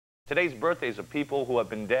Today's birthdays of people who have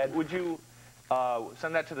been dead. Would you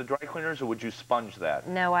send that to the dry cleaners, or would you sponge that?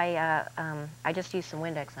 No, I just used some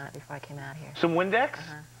Windex on it before I came out here. Some Windex?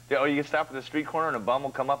 Yeah, or you can stop at the street corner and a bum will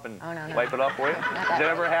come up and wipe it off for you? Does that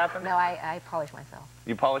ever happen? No, I polish myself.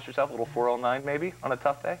 You polish yourself, a little 409 maybe, on a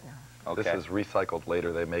tough day? No. Okay. This is recycled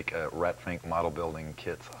later. They make Rat-Fink model building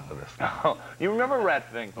kits out of this thing. Oh, you remember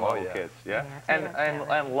Rat-Fink model kits, yeah? Yeah,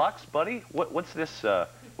 and Lux, buddy, what's this,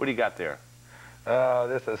 what do you got there?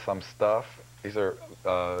 This is some stuff. These are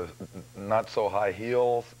not so high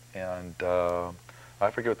heels, and I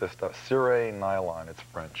forget what this stuff, circa nylon, it's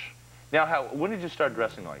French. Now, when did you start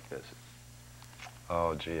dressing like this?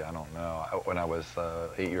 Oh, gee, I don't know. When I was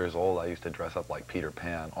 8 years old, I used to dress up like Peter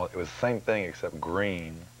Pan. It was the same thing except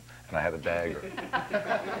green, and I had a dagger.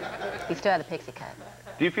 You still had the pixie cut.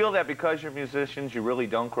 Do you feel that because you're musicians, you really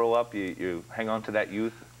don't grow up, you hang on to that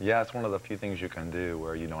youth? Yeah, it's one of the few things you can do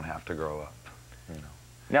where you don't have to grow up, you know.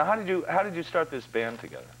 Now, how did you start this band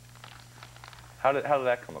together? How did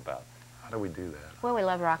that come about? How do we do that? Well, we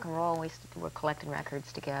love rock and roll. We were collecting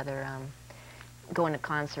records together, going to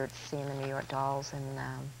concerts, seeing the New York Dolls and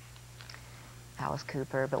Alice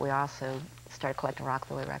Cooper. But we also started collecting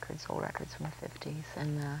rockabilly records, old records from the 50s,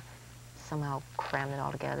 and somehow crammed it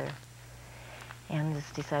all together. And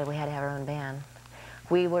just decided we had to have our own band.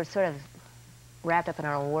 We were sort of wrapped up in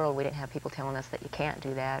our own world. We didn't have people telling us that you can't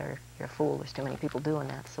do that or you're a fool. There's too many people doing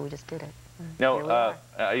that, so we just did it. Now,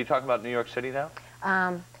 are you talking about New York City now?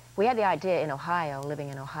 We had the idea in Ohio, living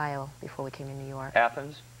in Ohio, before we came to New York.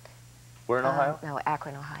 Athens? Where in Ohio? No,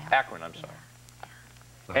 Akron, Ohio. Akron, I'm sorry.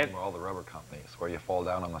 Yeah. And all the rubber companies, where you fall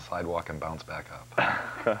down on the sidewalk and bounce back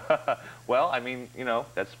up. Well, I mean, you know,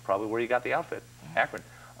 that's probably where you got the outfit, Akron.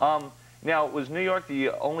 Now, was New York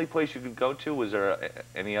the only place you could go to? Was there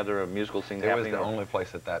any other musical scene happening? It was the only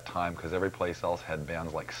place at that time, because every place else had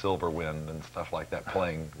bands like Silverwind and stuff like that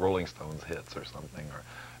playing Rolling Stones hits or something, or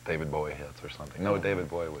David Bowie hits or something. No, David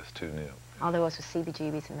Bowie was too new. All there was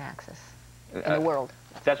CBGBs and Maxis in the world.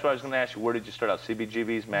 That's what I was going to ask you. Where did you start out?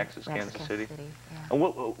 CBGBs, Maxis, Kansas City? Yeah. And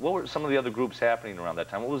what were some of the other groups happening around that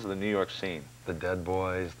time? What was the New York scene? The Dead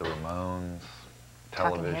Boys, the Ramones,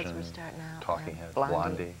 Television, Talking Heads were starting out. Talking Heads,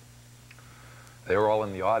 Blondie. They were all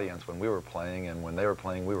in the audience when we were playing, and when they were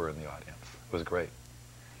playing, we were in the audience. It was great.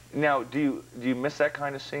 Now, do you miss that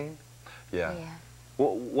kind of scene? Yeah.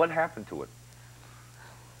 Well, what happened to it?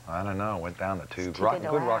 I don't know. It went down the tubes. Good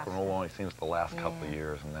rock and roll only seems to last a couple of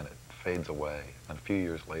years, and then it fades away. And a few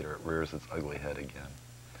years later, it rears its ugly head again.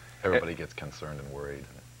 Everybody gets concerned and worried,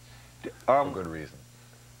 for good reason.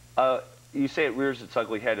 You say it rears its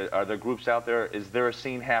ugly head. Are there groups out there? Is there a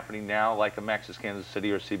scene happening now, like a Maxis Kansas City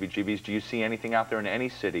or CBGBs? Do you see anything out there in any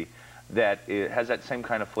city that has that same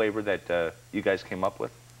kind of flavor that you guys came up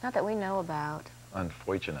with? Not that we know about.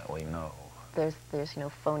 Unfortunately, no. There's you know,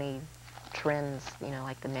 phony trends, you know,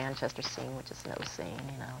 like the Manchester scene, which is no scene,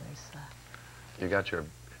 you know. There's you got your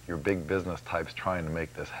big business types trying to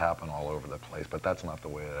make this happen all over the place, but that's not the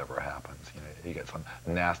way it ever happens. You know, you get some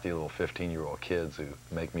nasty little 15-year-old kids who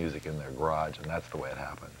make music in their garage, and that's the way it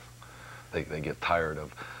happens. They get tired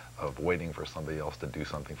of waiting for somebody else to do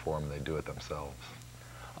something for them, and they do it themselves.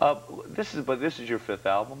 This is your fifth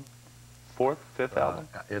album? Fifth album?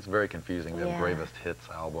 It's very confusing. We have greatest hits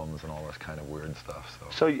albums and all this kind of weird stuff,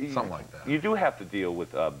 so something like that. You do have to deal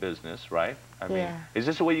with business, right? I mean, is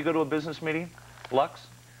this the way you go to a business meeting, Lux?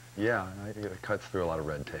 Yeah, it cuts through a lot of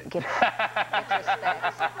red tape. Get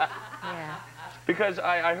yeah. Because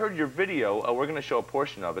I heard your video. We're going to show a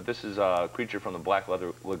portion of it. This is Creature from the Black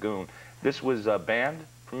Leather Lagoon. This was banned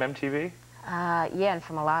from MTV? Yeah, and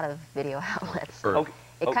from a lot of video outlets.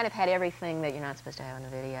 It kind of had everything that you're not supposed to have in a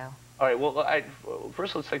video. All right, well,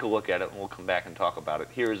 first let's take a look at it, and we'll come back and talk about it.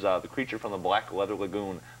 Here's The Creature from the Black Leather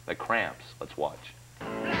Lagoon, The Cramps. Let's watch.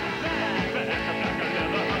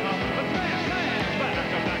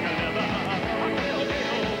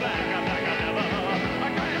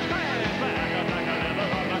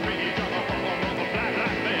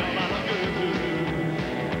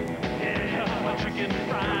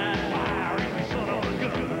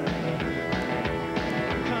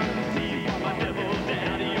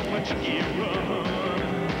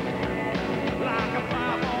 Like a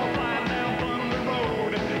 545 down from the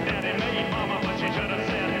road. Daddy made mama, but she should have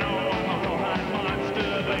said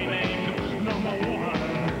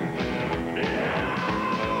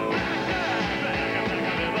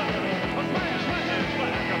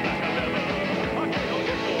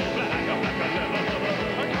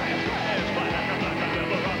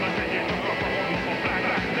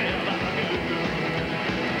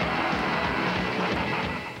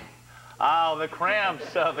the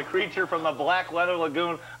Cramps, the creature from the Black Leather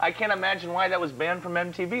Lagoon. I can't imagine why that was banned from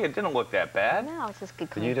MTV. It didn't look that bad. No, it's just good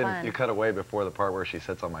But you fun. You cut away before the part where she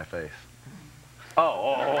sits on my face.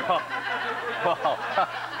 Oh.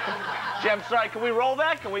 Gee, I'm sorry. Can we roll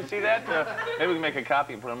that? Can we see that? Maybe we can make a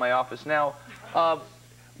copy and put it in my office. Now,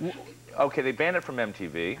 okay, they banned it from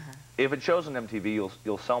MTV. If it shows on MTV,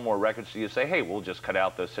 you'll sell more records. So you say, hey, we'll just cut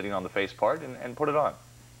out the sitting on the face part and put it on.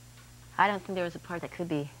 I don't think there was a part that could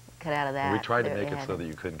be cut out of that. We tried to make it so that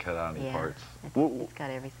you couldn't cut out any parts. It's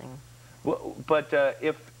got everything. Well, but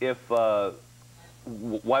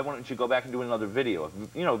why wouldn't you go back and do another video?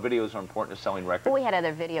 You know, videos are important to selling records. Well, we had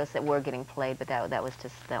other videos that were getting played, but that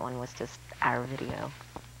one was just our video.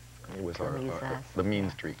 It was the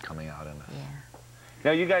Mean Streak coming out in it. Yeah.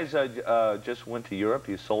 Now, you guys just went to Europe.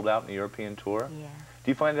 You sold out in the European tour. Yeah.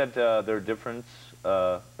 Do you find that there are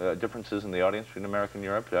differences in the audience between America and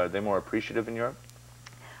Europe? Are they more appreciative in Europe?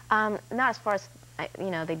 Not as far as,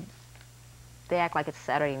 you know, they act like it's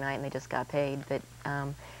Saturday night and they just got paid, but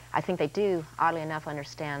I think they do, oddly enough,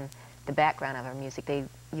 understand the background of our music.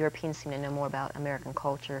 Europeans seem to know more about American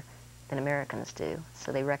culture than Americans do,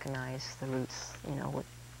 so they recognize the roots, you know,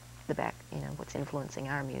 what's influencing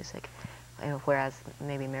our music, whereas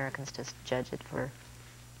maybe Americans just judge it for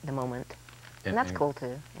the moment. And that's cool,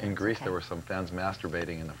 too. In Greece, there were some fans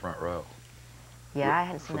masturbating in the front row. Yeah, I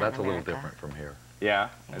hadn't seen that in So that's a America. little different from here. Yeah?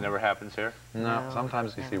 It never happens here? No,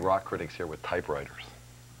 sometimes you see rock critics here with typewriters.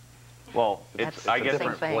 Well, That's I guess the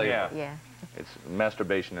same thing. Yeah. It's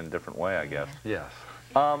masturbation in a different way, I guess. Yes.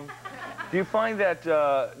 Do you find that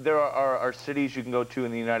there are cities you can go to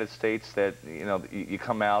in the United States that, you know, you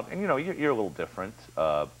come out and, you know, you're a little different,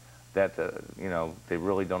 that, you know, they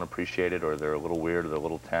really don't appreciate it, or they're a little weird, or they're a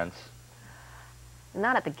little tense?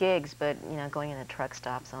 Not at the gigs, but, you know, going into truck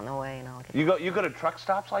stops on the way and all. You go to truck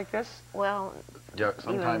stops like this? Well, Yeah,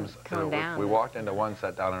 sometimes come down. we walked into one,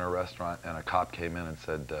 sat down in a restaurant, and a cop came in and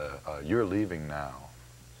said, you're leaving now.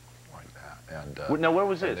 Like that. And, now, where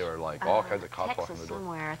was this? There were like all kinds of cops walking Texas the door.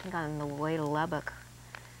 somewhere, I think on the way to Lubbock.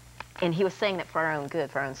 And he was saying that for our own good,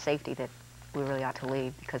 for our own safety, that we really ought to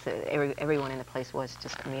leave, because everyone in the place was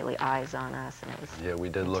just immediately eyes on us, and it was Yeah, we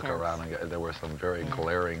did look intense. around, and there were some very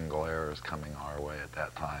glaring glares coming our way at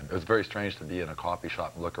that time. It was very strange to be in a coffee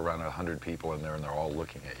shop and look around at 100 people in there, and they're all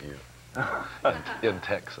looking at you in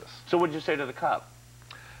Texas. So what did you say to the cop?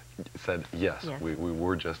 Said, yes. We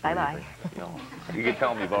were just Bye-bye. leaving. You can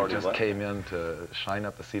tell me you've already Just left. came in to shine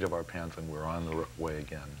up the seat of our pants, and we're on the way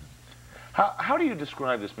again. How do you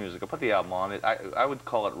describe this music? I put the album on. I would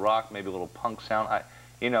call it rock, maybe a little punk sound.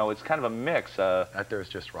 You know, it's kind of a mix. Out there is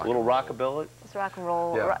just rock. A little rockabilly. It's rock and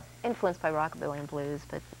roll, Yeah. influenced by rockabilly and blues,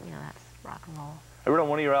 but, you know, that's rock and roll. I read on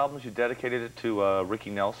one of your albums you dedicated it to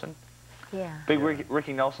Ricky Nelson. Yeah. Big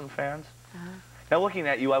Ricky Nelson fans? Now, looking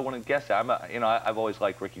at you, I wouldn't guess that. You know, I've always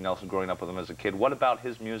liked Ricky Nelson, growing up with him as a kid. What about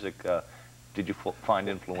his music did you find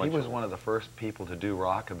influential? He was one of the first people to do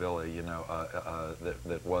rockabilly, you know,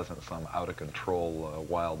 that wasn't some out-of-control,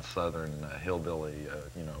 wild Southern hillbilly,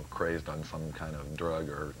 you know, crazed on some kind of drug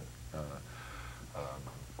or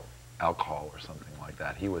alcohol or something like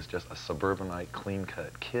that. He was just a suburbanite,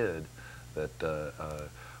 clean-cut kid that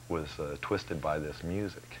was twisted by this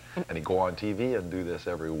music. And he'd go on TV and do this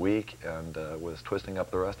every week, and was twisting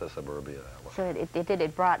up the rest of suburbia that way. So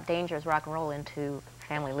it brought dangerous rock and roll into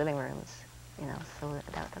family living rooms, you know, so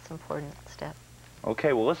that's an important step.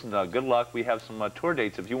 Okay, well, listen, good luck. We have some tour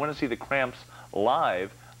dates. If you want to see the Cramps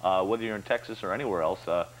live, whether you're in Texas or anywhere else,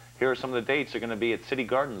 here are some of the dates. They're going to be at City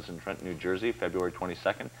Gardens in Trenton, New Jersey, February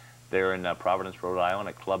 22nd. They're in Providence, Rhode Island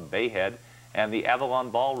at Club Bayhead, and the Avalon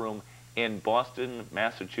Ballroom in Boston,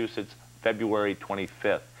 Massachusetts, February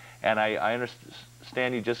 25th. And I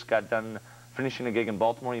understand you just got done finishing a gig in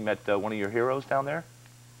Baltimore. You met one of your heroes down there?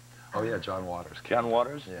 Oh, yeah, John Waters. John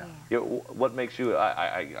Waters? Yeah. What makes you,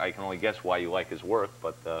 I can only guess why you like his work,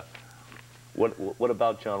 but what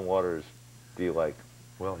about John Waters do you like?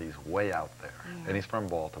 Well, he's way out there, and he's from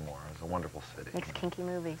Baltimore. It's a wonderful city. Makes kinky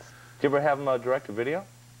movies. Did you ever have him direct a video?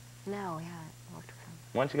 No, yeah, I worked with him.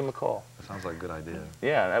 Why don't you give him a call? That sounds like a good idea.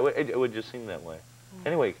 Yeah, it would just seem that way.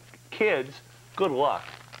 Anyway, kids, good luck,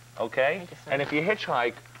 okay? Thank you, sir. And if you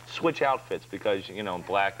hitchhike, switch outfits, because, you know, in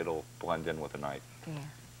black it'll blend in with the night. Yeah.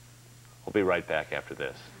 We'll be right back after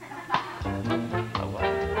this.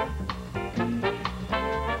 Bye-bye.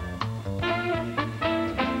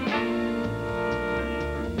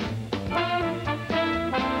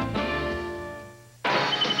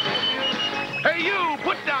 Hey, you!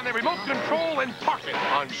 Put down the remote control and park it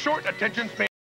on short attention span.